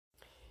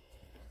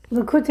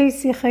L'kutei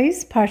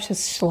Sichos,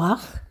 Parshas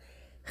Shlach,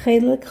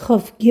 chelek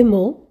Chof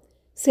Gimel,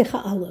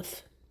 sicha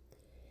Aleph.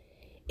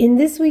 In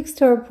this week's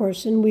Torah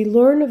portion, we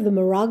learn of the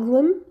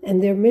Meraglim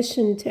and their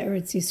mission to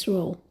Eretz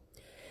Yisrael.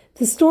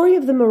 The story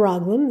of the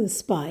Meraglim, the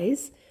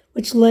spies,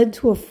 which led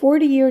to a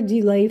 40-year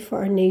delay for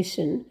our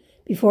nation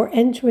before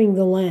entering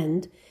the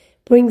land,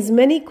 brings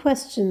many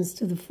questions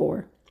to the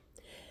fore.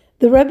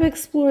 The Rebbe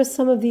explores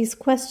some of these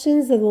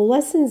questions and the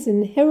lessons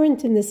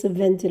inherent in this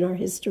event in our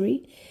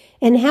history,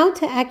 and how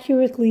to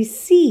accurately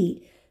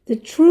see the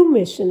true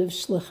mission of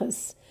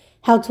Shlichus,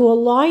 how to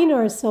align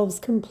ourselves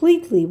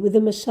completely with the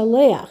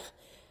Meshaleach,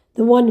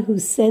 the one who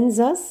sends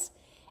us,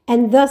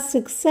 and thus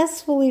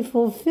successfully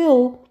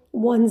fulfill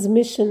one's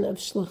mission of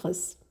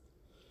Shlichus.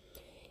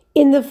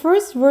 In the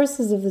first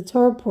verses of the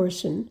Torah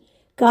portion,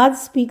 God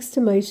speaks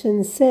to Moshe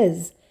and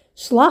says,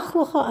 Shlach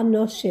lecha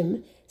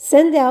anoshim,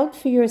 send out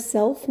for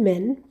yourself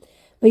men,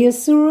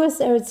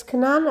 v'yasuras eretz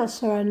Canaan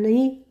asher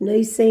ani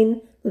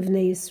noisein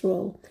livnei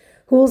Yisrael,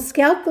 who will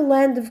scout the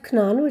land of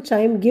Canaan, which I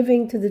am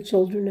giving to the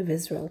children of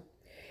Israel.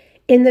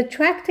 In the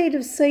tractate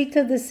of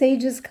Sota, the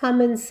sages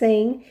comment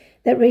saying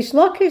that Reish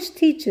Lakish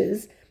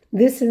teaches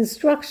this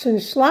instruction,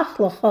 Shlach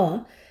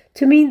lecha,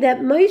 to mean that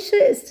Moshe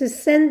is to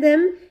send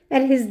them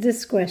at his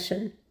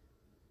discretion,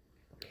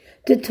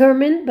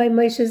 determined by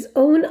Moshe's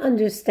own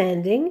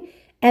understanding,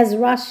 as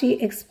Rashi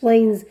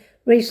explains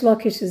Reish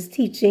Lakish's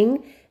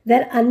teaching,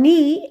 that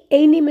Ani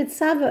eini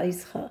mitzava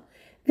ischa.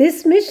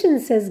 This mission,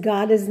 says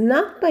God, is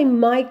not by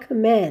my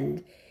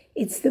command.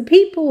 It's the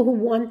people who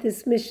want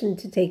this mission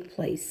to take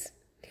place.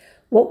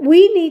 What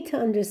we need to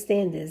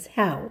understand is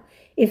how,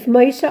 if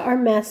Moshe, our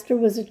master,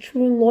 was a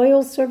true and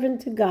loyal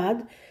servant to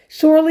God,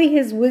 surely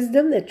his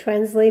wisdom that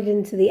translated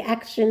into the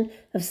action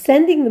of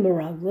sending the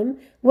Meraglim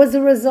was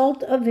a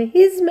result of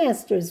his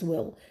master's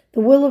will, the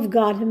will of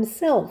God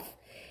himself.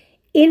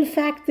 In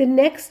fact, the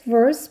next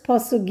verse,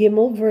 Pasuk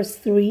Gimel, verse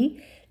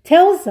 3,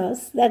 tells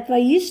us that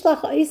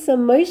Vayishlach Isa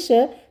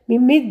Moshe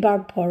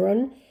mimidbar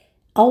Paran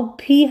al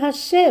pi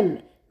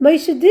Hashem.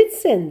 Moshe did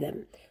send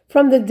them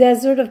from the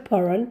desert of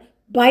Paran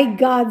by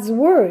God's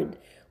word,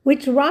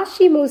 which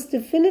Rashi most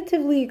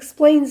definitively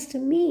explains to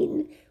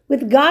mean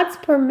with God's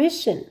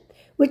permission,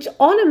 which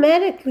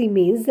automatically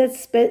means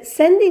that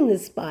sending the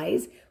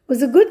spies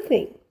was a good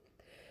thing.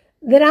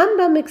 The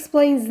Rambam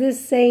explains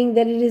this, saying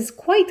that it is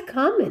quite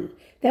common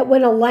that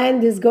when a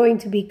land is going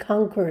to be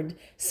conquered,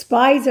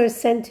 spies are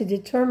sent to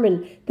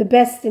determine the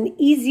best and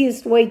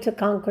easiest way to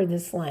conquer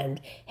this land.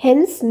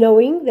 Hence,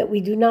 knowing that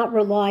we do not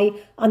rely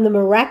on the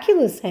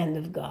miraculous hand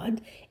of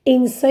God,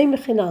 ein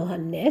soimchin al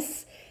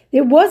hanes,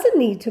 there was a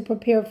need to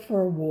prepare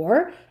for a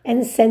war,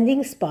 and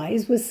sending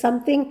spies was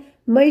something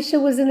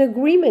Moshe was in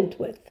agreement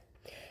with.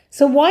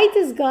 So why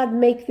does God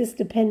make this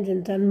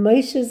dependent on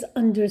Moshe's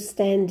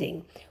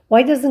understanding?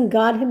 Why doesn't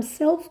God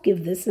himself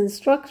give this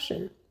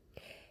instruction?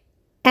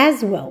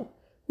 As well,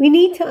 we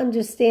need to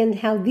understand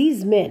how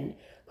these men,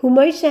 who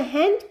Moshe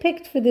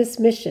handpicked for this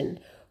mission,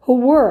 who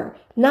were,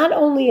 not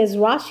only as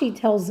Rashi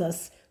tells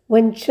us,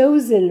 when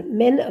chosen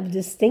men of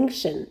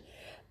distinction,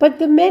 but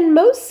the men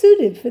most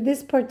suited for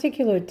this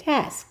particular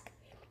task,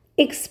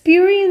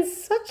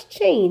 experienced such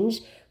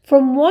change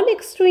from one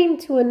extreme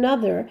to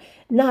another,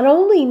 not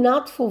only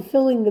not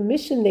fulfilling the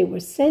mission they were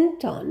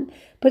sent on,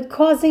 but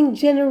causing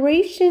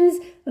generations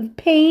of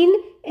pain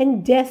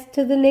and death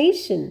to the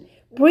nation,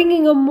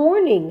 bringing a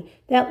mourning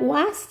that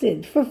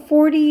lasted for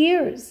 40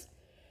 years.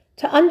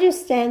 To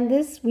understand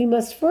this, we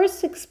must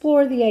first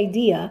explore the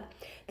idea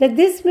that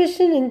this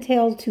mission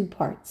entailed two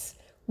parts.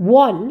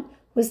 One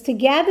was to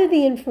gather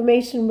the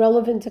information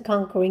relevant to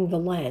conquering the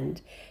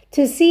land,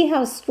 to see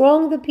how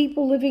strong the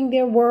people living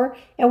there were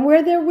and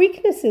where their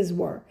weaknesses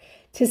were,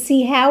 to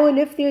see how and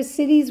if their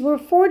cities were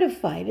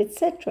fortified,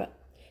 etc.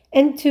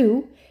 And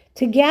two,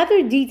 to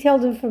gather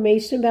detailed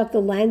information about the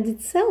land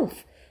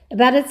itself,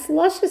 about its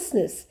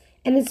lusciousness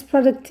and its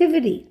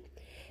productivity.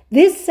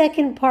 This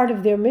second part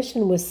of their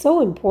mission was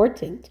so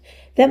important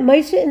that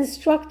Moshe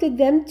instructed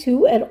them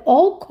to, at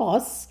all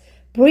costs,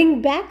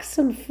 bring back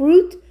some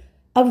fruit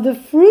of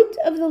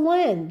the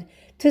land,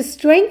 to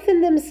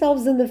strengthen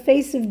themselves in the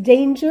face of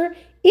danger,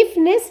 if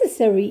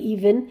necessary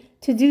even,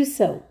 to do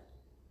so,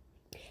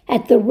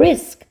 at the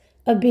risk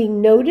of being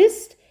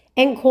noticed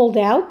and called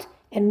out,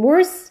 and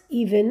worse,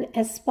 even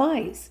as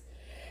spies.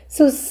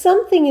 So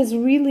something is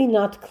really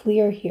not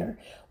clear here.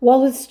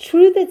 While it's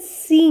true that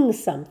seeing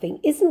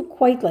something isn't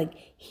quite like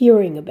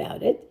hearing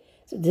about it,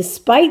 so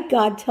despite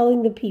God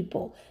telling the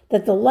people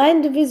that the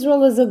land of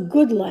Israel is a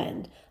good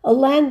land, a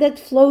land that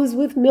flows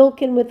with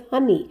milk and with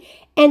honey,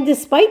 and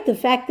despite the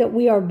fact that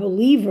we are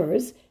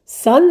believers,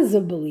 sons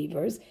of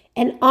believers,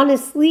 and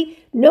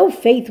honestly, no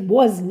faith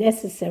was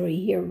necessary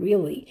here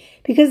really,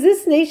 because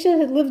this nation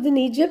had lived in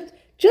Egypt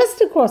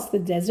just across the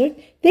desert.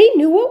 They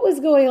knew what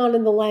was going on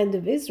in the land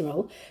of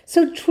Israel,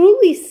 so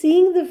truly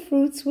seeing the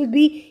fruits would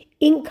be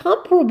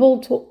incomparable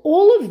to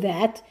all of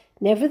that.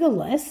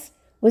 Nevertheless,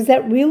 was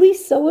that really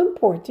so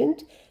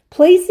important,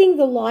 placing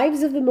the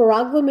lives of the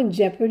Meraglim in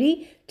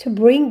jeopardy to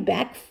bring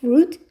back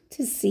fruit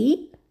to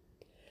see?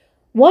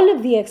 One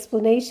of the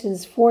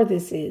explanations for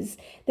this is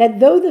that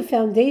though the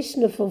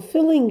foundation of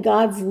fulfilling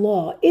God's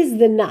law is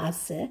the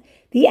naaseh,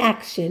 the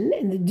action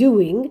and the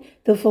doing,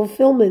 the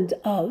fulfillment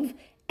of,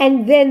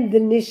 and then the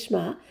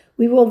nishma,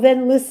 we will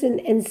then listen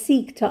and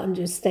seek to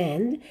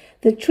understand.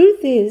 The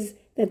truth is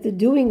that the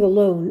doing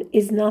alone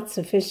is not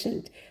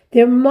sufficient.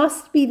 There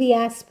must be the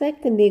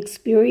aspect and the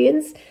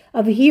experience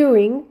of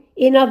hearing,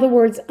 in other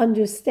words,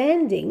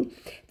 understanding,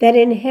 that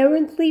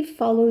inherently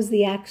follows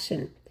the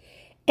action.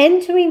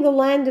 Entering the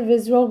land of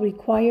Israel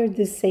required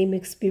this same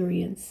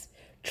experience.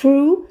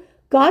 True,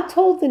 God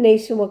told the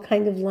nation what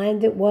kind of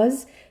land it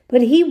was,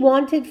 but he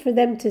wanted for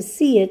them to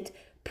see it,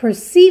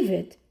 perceive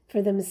it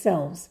for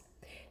themselves.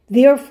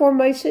 Therefore,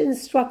 Moshe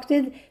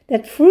instructed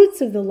that fruits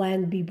of the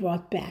land be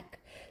brought back,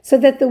 so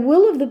that the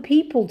will of the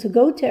people to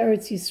go to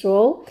Eretz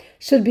Yisrael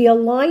should be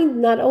aligned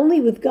not only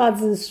with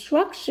God's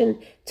instruction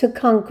to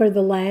conquer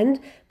the land,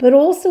 but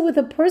also with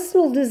a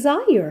personal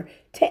desire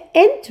to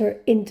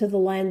enter into the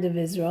land of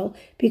Israel,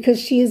 because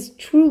she is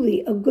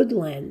truly a good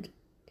land.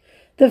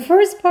 The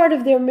first part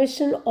of their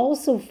mission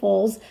also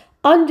falls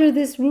under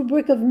this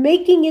rubric of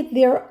making it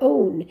their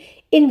own,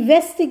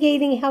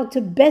 investigating how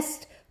to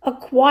best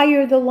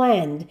acquire the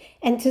land,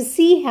 and to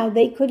see how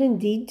they could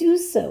indeed do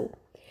so.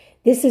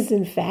 This is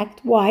in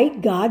fact why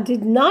God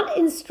did not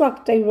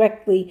instruct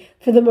directly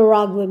for the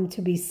Meraglim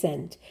to be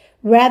sent.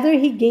 Rather,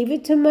 he gave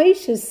it to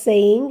Moshe,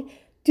 saying,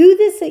 "Do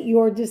this at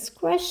your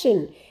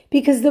discretion,"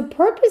 because the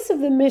purpose of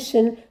the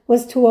mission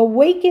was to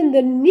awaken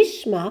the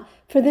nishma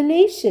for the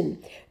nation,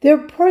 their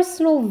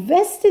personal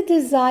vested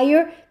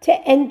desire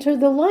to enter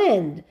the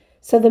land.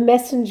 So the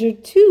messenger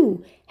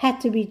too had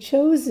to be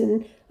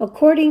chosen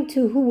according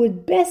to who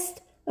would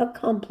best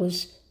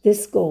accomplish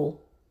this goal.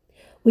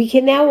 We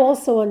can now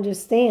also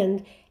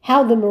understand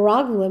how the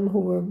Meraglim, who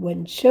were,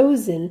 when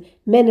chosen,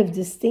 men of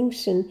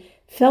distinction,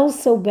 fell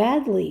so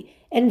badly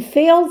and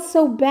failed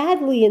so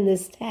badly in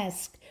this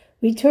task,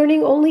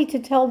 returning only to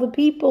tell the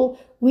people,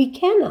 "We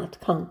cannot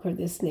conquer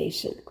this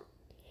nation."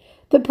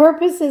 The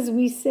purpose, as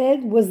we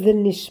said, was the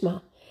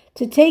nishma,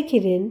 to take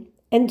it in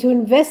and to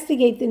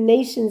investigate the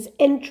nation's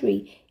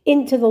entry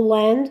into the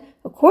land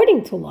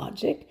according to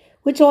logic,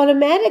 which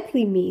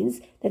automatically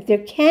means that there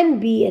can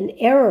be an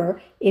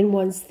error in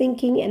one's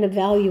thinking and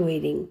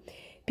evaluating,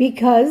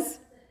 because,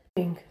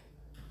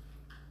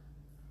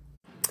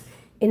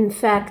 in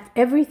fact,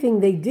 everything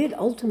they did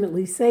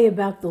ultimately say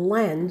about the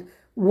land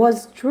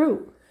was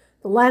true.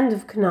 The land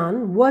of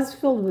Canaan was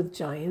filled with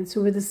giants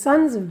who were the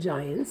sons of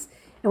giants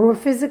and were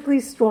physically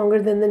stronger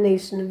than the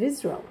nation of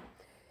Israel.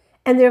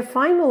 And their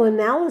final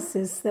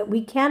analysis that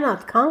we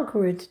cannot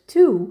conquer it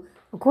too,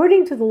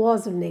 according to the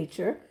laws of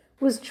nature,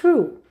 was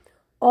true,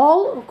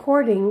 all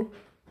according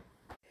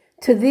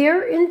to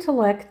their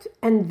intellect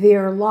and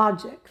their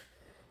logic.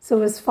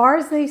 So as far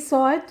as they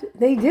saw it,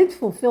 they did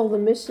fulfill the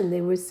mission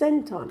they were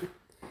sent on.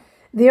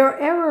 Their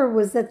error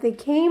was that they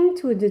came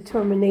to a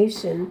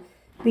determination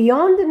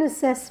beyond an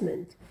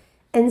assessment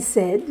and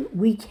said,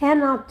 "We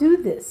cannot do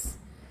this."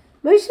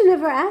 Moshe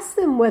never asked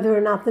them whether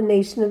or not the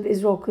nation of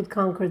Israel could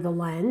conquer the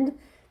land.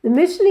 The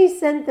mission he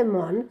sent them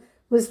on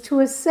was to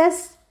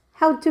assess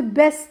how to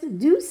best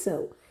do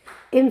so.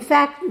 In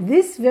fact,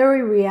 this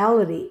very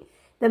reality,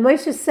 that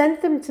Moshe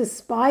sent them to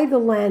spy the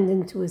land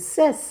and to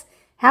assess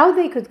how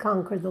they could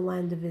conquer the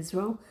land of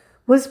Israel,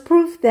 was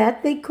proof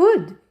that they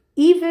could,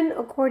 even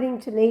according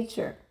to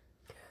nature.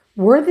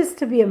 Were this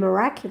to be a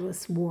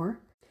miraculous war,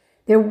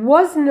 there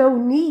was no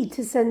need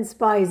to send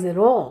spies at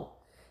all.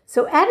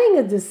 So adding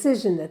a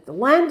decision that the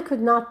land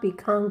could not be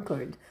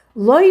conquered,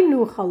 loy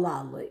nuchal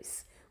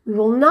la'alos, we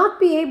will not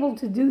be able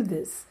to do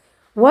this,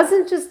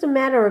 wasn't just a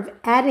matter of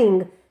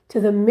adding to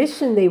the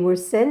mission they were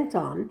sent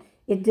on.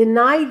 It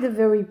denied the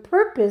very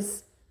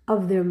purpose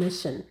of their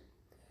mission.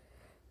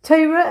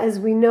 Torah, as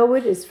we know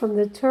it, is from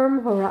the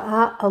term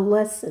hora'ah, a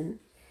lesson.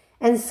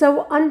 And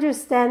so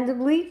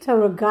understandably,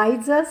 Torah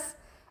guides us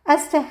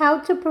as to how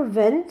to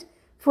prevent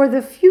for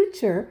the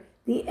future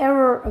the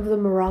error of the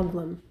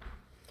Meraglim.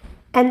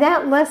 And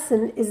that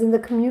lesson is in the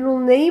communal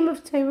name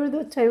of Torah,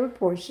 the Torah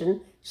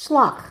portion,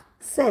 Shlach,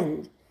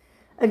 send.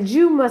 A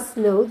Jew must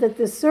know that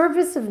the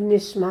service of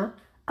Nishma,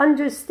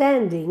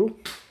 understanding,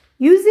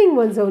 using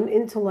one's own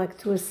intellect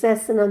to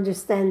assess and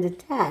understand a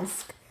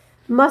task,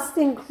 must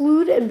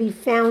include and be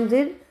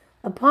founded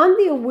upon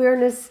the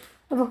awareness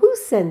of who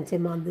sent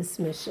him on this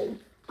mission,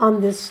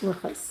 on this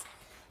shlichus.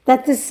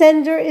 That the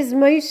sender is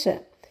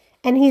Moshe,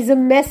 and he's a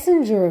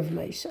messenger of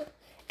Moshe.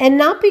 And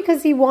not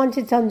because he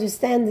wanted to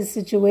understand the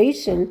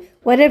situation,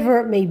 whatever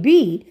it may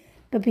be,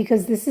 but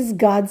because this is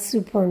God's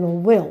supernal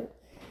will.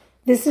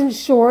 This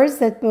ensures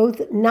that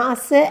both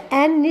Naaseh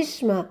and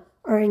Nishma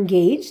are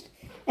engaged,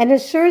 and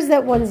assures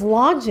that one's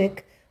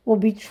logic will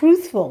be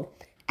truthful,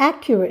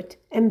 accurate,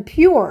 and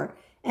pure,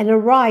 and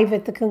arrive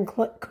at the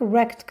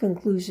correct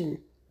conclusion.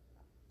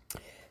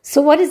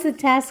 So what is the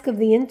task of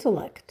the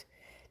intellect?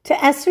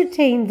 To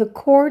ascertain the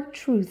core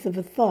truth of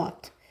a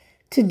thought.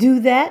 To do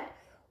that,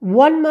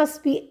 one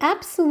must be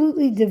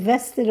absolutely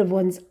divested of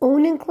one's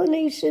own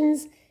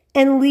inclinations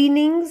and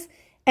leanings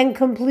and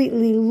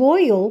completely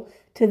loyal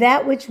to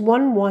that which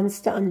one wants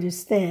to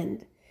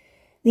understand.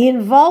 The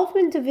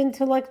involvement of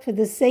intellect for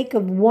the sake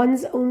of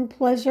one's own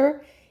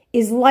pleasure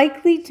is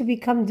likely to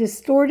become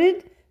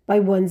distorted by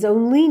one's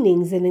own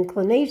leanings and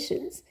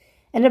inclinations,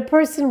 and a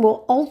person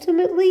will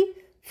ultimately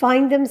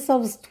find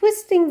themselves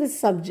twisting the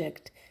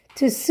subject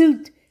to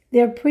suit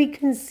their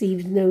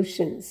preconceived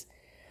notions,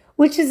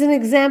 which is an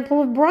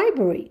example of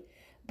bribery.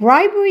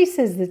 Bribery,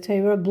 says the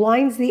Torah,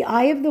 blinds the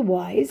eye of the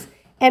wise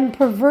and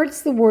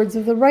perverts the words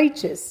of the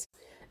righteous.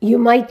 You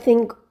might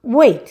think,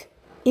 wait,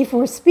 if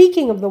we're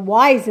speaking of the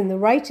wise and the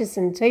righteous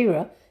in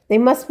Torah, they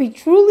must be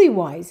truly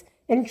wise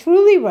and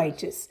truly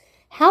righteous.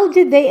 How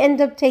did they end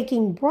up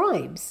taking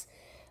bribes?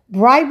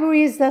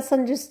 Bribery is thus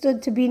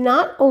understood to be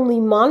not only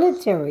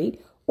monetary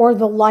or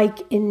the like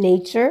in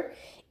nature,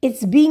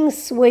 it's being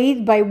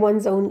swayed by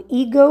one's own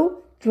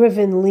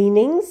ego-driven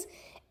leanings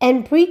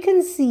and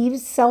preconceived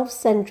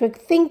self-centric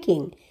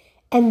thinking.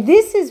 And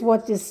this is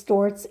what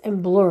distorts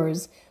and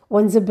blurs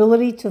one's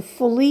ability to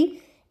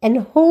fully and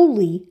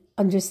wholly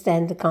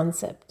understand the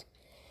concept.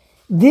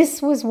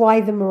 This was why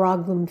the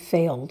Meraglim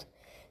failed.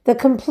 The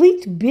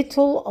complete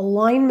bittul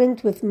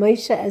alignment with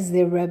Moshe as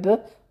their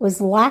Rebbe was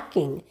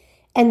lacking,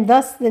 and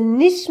thus the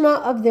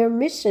nishma of their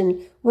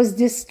mission was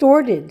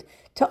distorted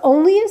to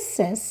only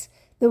assess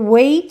the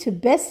way to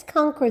best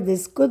conquer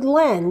this good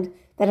land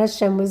that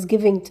Hashem was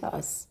giving to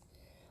us.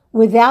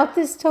 Without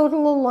this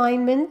total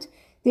alignment,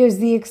 there's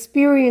the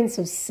experience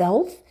of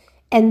self,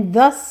 and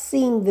thus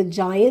seeing the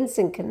giants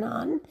in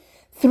Canaan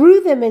threw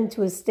them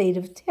into a state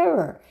of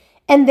terror,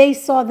 and they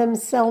saw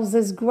themselves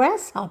as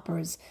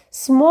grasshoppers,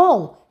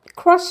 small,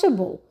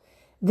 crushable.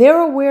 Their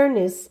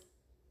awareness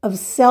of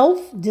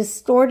self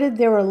distorted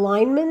their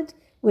alignment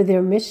with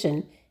their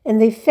mission,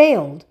 and they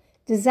failed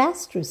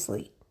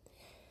disastrously.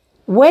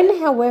 When,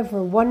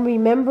 however, one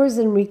remembers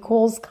and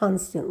recalls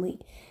constantly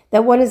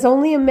that one is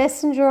only a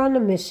messenger on a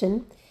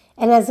mission,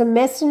 and as a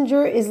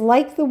messenger is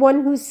like the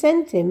one who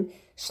sent him,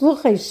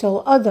 shluchei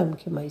shel adam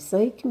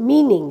k'maisek,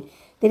 meaning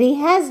that he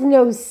has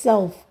no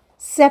self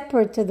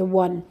separate to the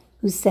one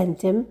who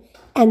sent him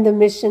and the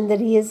mission that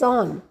he is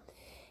on.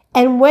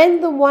 And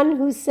when the one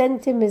who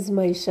sent him is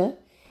Moshe,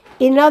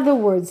 in other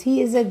words,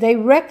 he is a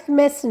direct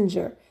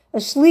messenger, a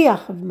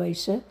shliach of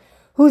Moshe,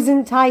 whose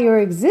entire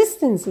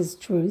existence is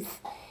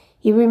truth,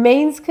 he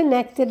remains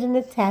connected and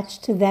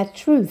attached to that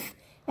truth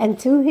and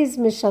to his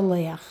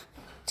mishaleach,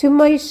 to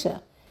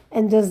Moshe,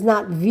 and does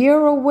not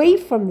veer away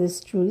from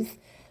this truth,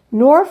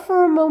 nor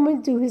for a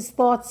moment do his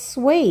thoughts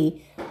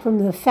sway from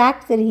the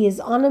fact that he is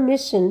on a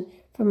mission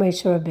for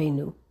Moshe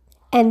Rabbeinu.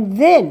 And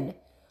then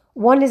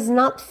one is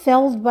not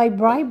felled by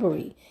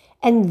bribery,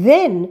 and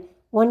then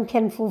one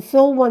can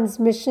fulfill one's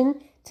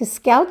mission to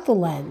scout the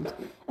land,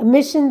 a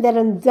mission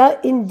that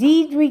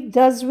indeed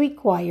does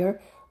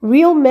require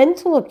real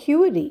mental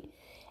acuity,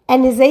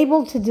 and is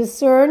able to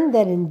discern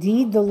that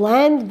indeed the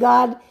land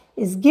God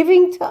is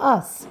giving to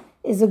us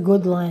is a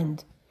good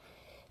land.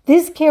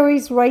 This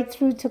carries right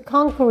through to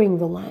conquering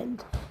the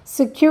land,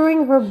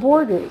 securing her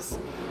borders,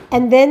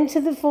 and then to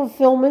the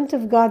fulfillment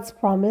of God's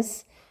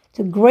promise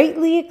to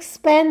greatly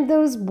expand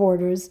those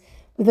borders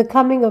with the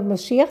coming of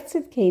Mashiach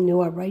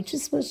Tzidkenu, our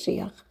righteous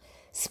Mashiach,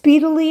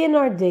 speedily in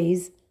our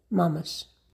days, mamash.